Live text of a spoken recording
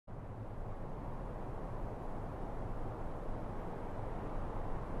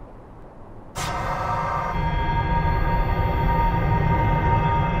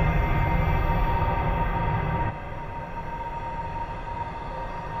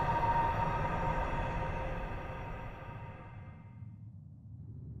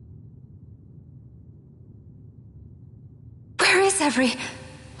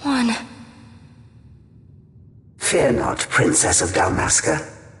everyone. Fear not, Princess of Dalmasca.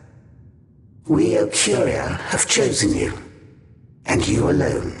 We, Ocuria, have chosen you, and you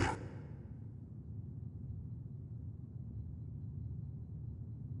alone.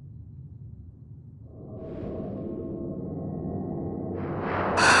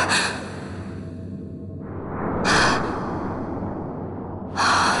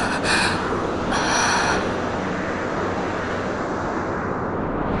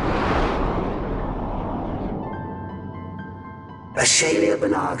 Ashalia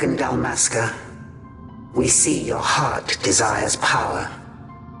Benarg and Dalmasca, we see your heart desires power,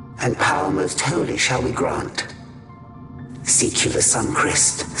 and power most holy shall we grant. Seek you the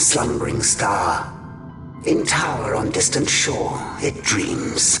sun-crest, slumbering star. In tower on distant shore it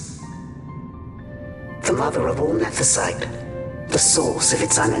dreams. The mother of all Nephesite, the source of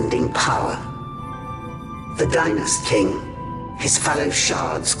its unending power. The Dynast King, his fallow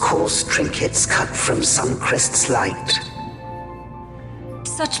shards coarse trinkets cut from sun-crest's light.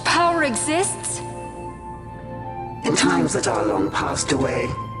 Such power exists? In times that are long passed away,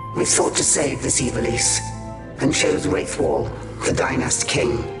 we thought to save this Evilise, and chose Wraithwall, the Dynast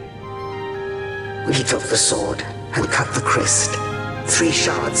King. He took the sword, and cut the crest. 3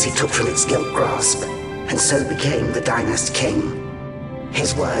 shards he took from its gilt grasp, and so became the Dynast King.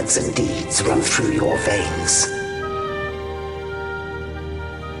 His words and deeds run through your veins.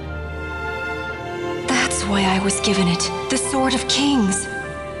 That's why I was given it, the Sword of Kings.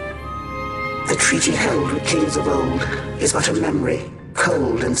 The treaty held with kings of old is but a memory,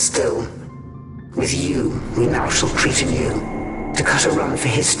 cold and still. With you, we now shall treat anew, to cut a run for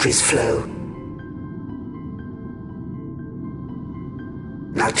history's flow.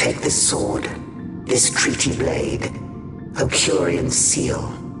 Now take this sword, this treaty blade, Ocurian seal,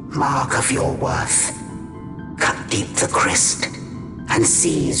 mark of your worth. Cut deep the crest, and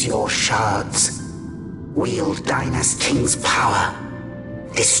seize your shards. Wield Dynast King's power.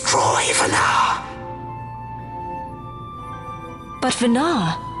 Destroy Vanar. But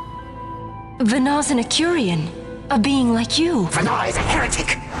Vanar? Vanar's an Ocurian, a being like you. Vanar is a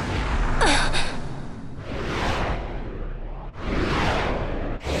heretic!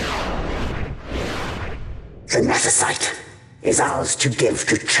 The Nephesite is ours to give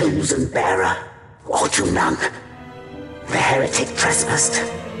to chosen bearer, or to none. The heretic trespassed,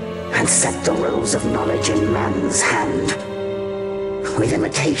 and set the rose of knowledge in man's hand. With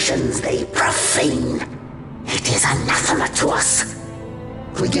imitations they profane. It is anathema to us.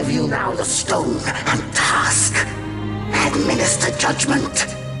 We give you now the stone and task. Administer judgment.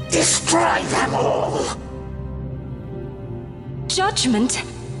 Destroy them all. Judgment?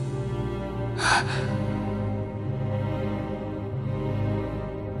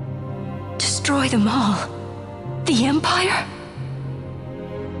 Destroy them all? The Empire?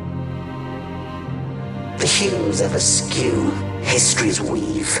 The hues ever skew history's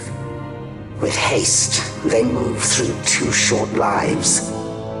weave. With haste, they move through 2 short lives,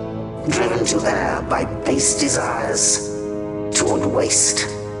 driven to err by base desires, toward waste,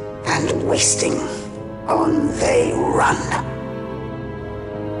 and wasting, on they run.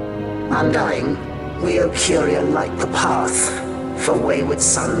 Undying, we Ocuria light the path for wayward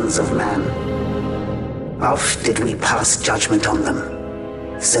sons of man. Oft did we pass judgment on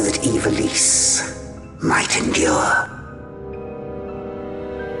them, so that Evilise might endure.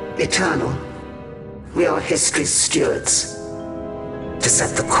 Eternal, we are history's stewards, to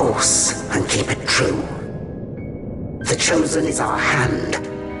set the course and keep it true. The chosen is our hand,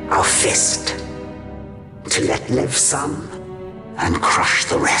 our fist, to let live some and crush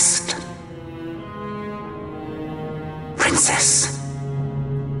the rest. Princess,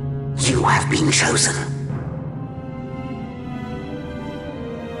 you have been chosen.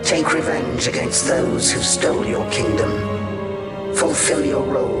 Take revenge against those who stole your kingdom. Fulfill your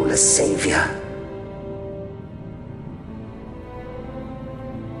role as savior.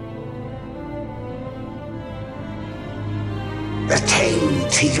 Attain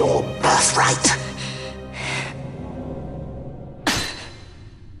to your birthright.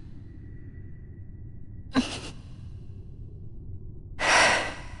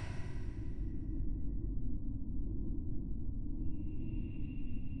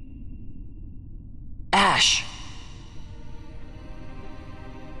 Ash!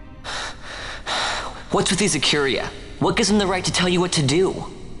 What's with these Ocuria? What gives them the right to tell you what to do?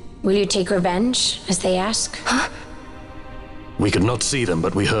 Will you take revenge, as they ask? Huh? We could not see them,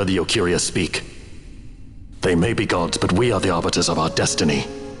 but we heard the Ocuria speak. They may be gods, but we are the arbiters of our destiny.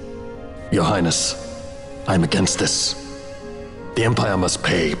 Your Highness, I am against this. The Empire must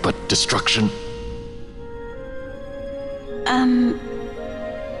pay, but destruction?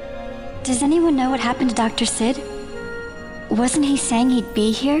 Does anyone know what happened to Dr. Sid? Wasn't he saying he'd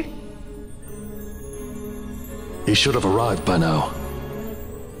be here? He should have arrived by now.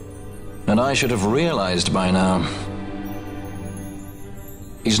 And I should have realized by now.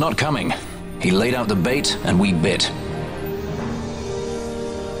 He's not coming. He laid out the bait, and we bit.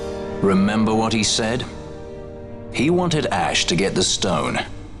 Remember what he said? He wanted Ash to get the stone.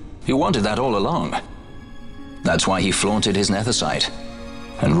 He wanted that all along. That's why he flaunted his nethicite,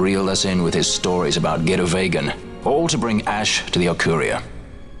 and reeled us in with his stories about Vegan, all to bring Ash to the Okuria.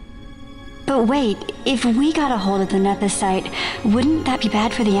 But wait, if we got a hold of the nethicite, wouldn't that be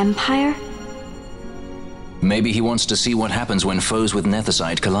bad for the Empire? Maybe he wants to see what happens when foes with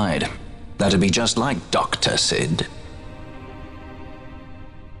nethicite collide. That'd be just like Dr. Sid.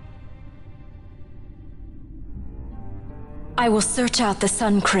 I will search out the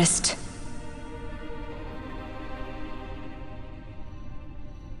Sun Crest.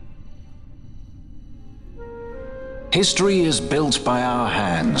 History is built by our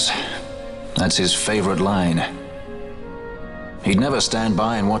hands. That's his favorite line. He'd never stand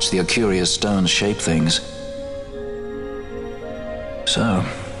by and watch the Okuria's stones shape things. So,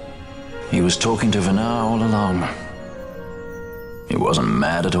 he was talking to Venar all along. He wasn't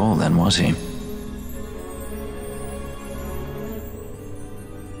mad at all then, was he?